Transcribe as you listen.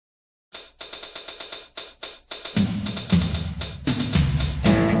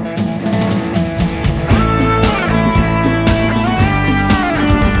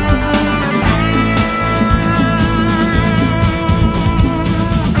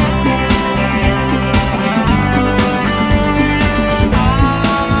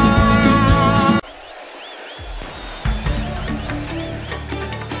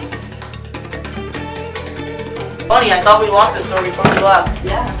funny. I thought we locked this door before we left.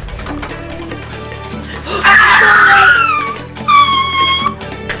 Yeah.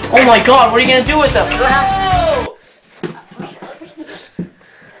 Oh my god, what are you gonna do with them? No!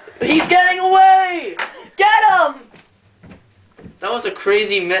 He's getting away! Get him! That was a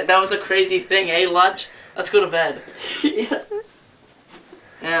crazy thing, eh, Luch? Let's go to bed. Yes.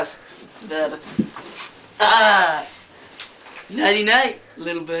 Yes, bed. Ah! Nighty night,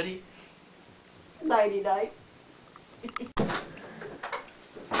 little buddy. Nighty night.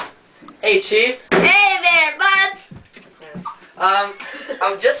 Hey, Chief. Hey there, buds!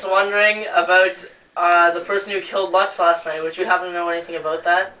 I'm just wondering about the person who killed Luch last night. Would you happen to know anything about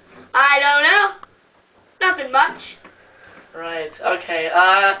that? I don't know. Nothing much. Right, okay,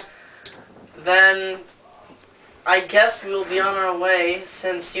 then I guess we'll be on our way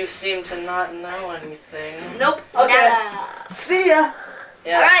since you seem to not know anything. Nope. Okay. Nada. See ya.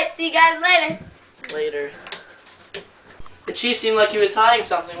 Yeah, Alright, see you guys later. later. The Chief seemed like he was hiding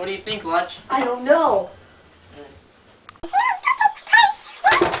something. What do you think, Luch? I don't know.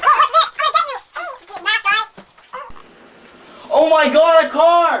 Oh my god, a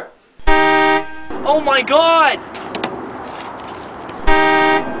car! Oh my god!